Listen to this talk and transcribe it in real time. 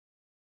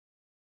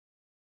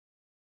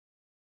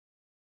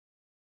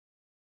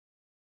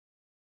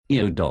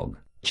Yo dog,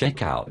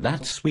 check out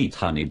that sweet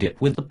honey dip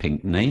with the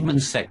pink name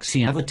and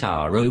sexy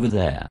avatar over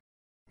there.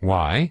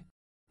 Why?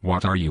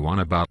 What are you on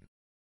about?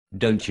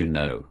 Don't you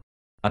know?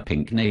 A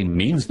pink name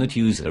means that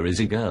user is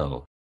a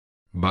girl.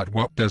 But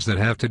what does that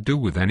have to do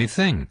with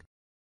anything?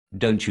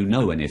 Don't you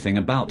know anything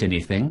about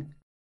anything?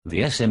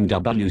 The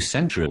SMW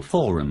Central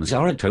forums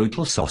are a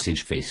total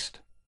sausage fest.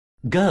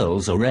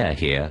 Girls are rare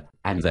here,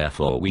 and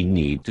therefore we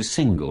need to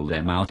single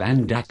them out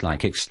and act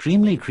like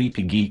extremely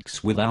creepy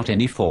geeks without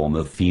any form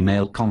of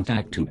female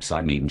contact. Oops,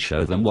 I mean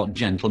show them what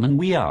gentlemen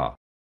we are.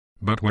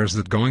 But where's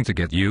that going to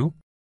get you?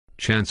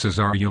 Chances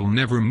are you'll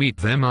never meet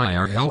them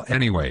IRL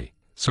anyway,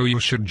 so you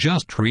should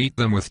just treat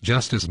them with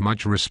just as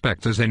much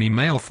respect as any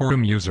male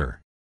forum user.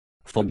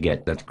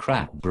 Forget that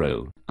crap,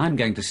 bro. I'm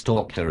going to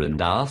stalk her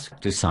and ask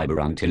to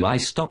cyber until I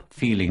stop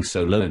feeling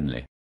so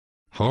lonely.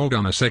 Hold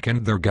on a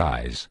second there,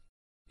 guys.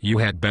 You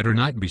had better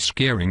not be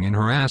scaring and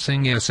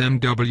harassing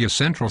SMW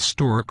Central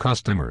Store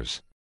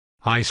customers.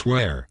 I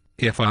swear,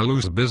 if I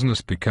lose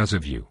business because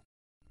of you.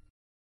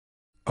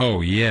 Oh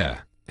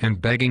yeah,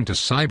 and begging to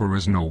cyber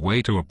is no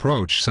way to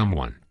approach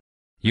someone.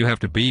 You have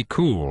to be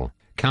cool,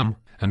 calm,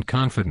 and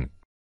confident.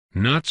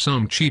 Not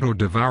some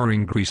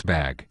Cheeto-devouring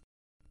greasebag.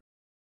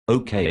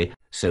 Okay,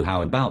 so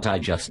how about I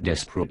just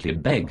desperately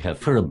beg her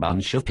for a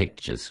bunch of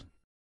pictures?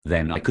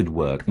 Then I could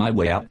work my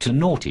way up to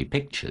naughty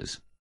pictures.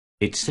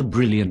 It's a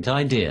brilliant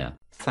idea,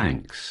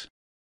 thanks.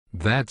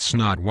 That's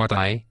not what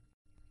I...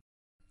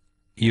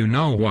 You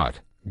know what,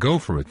 go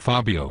for it,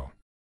 Fabio.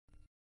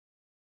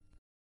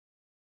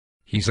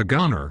 He's a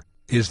goner,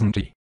 isn't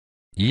he?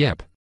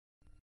 Yep.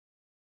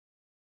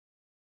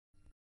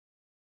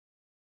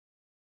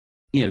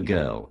 Yo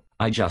girl,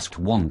 I just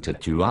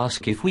wanted to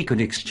ask if we could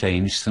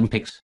exchange some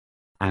pics.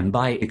 And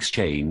by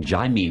exchange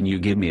I mean you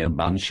give me a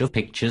bunch of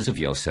pictures of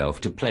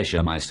yourself to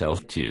pleasure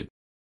myself too.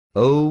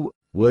 Oh,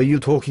 were you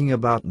talking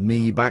about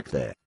me back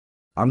there?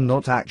 I'm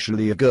not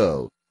actually a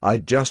girl, I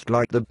just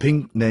like the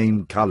pink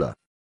name color.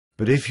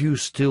 But if you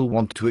still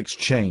want to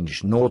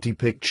exchange naughty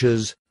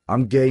pictures,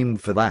 I'm game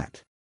for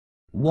that.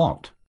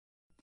 What?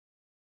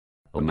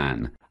 Oh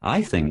man,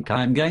 I think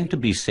I'm going to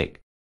be sick.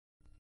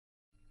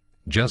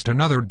 Just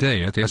another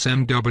day at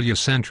SMW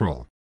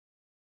Central.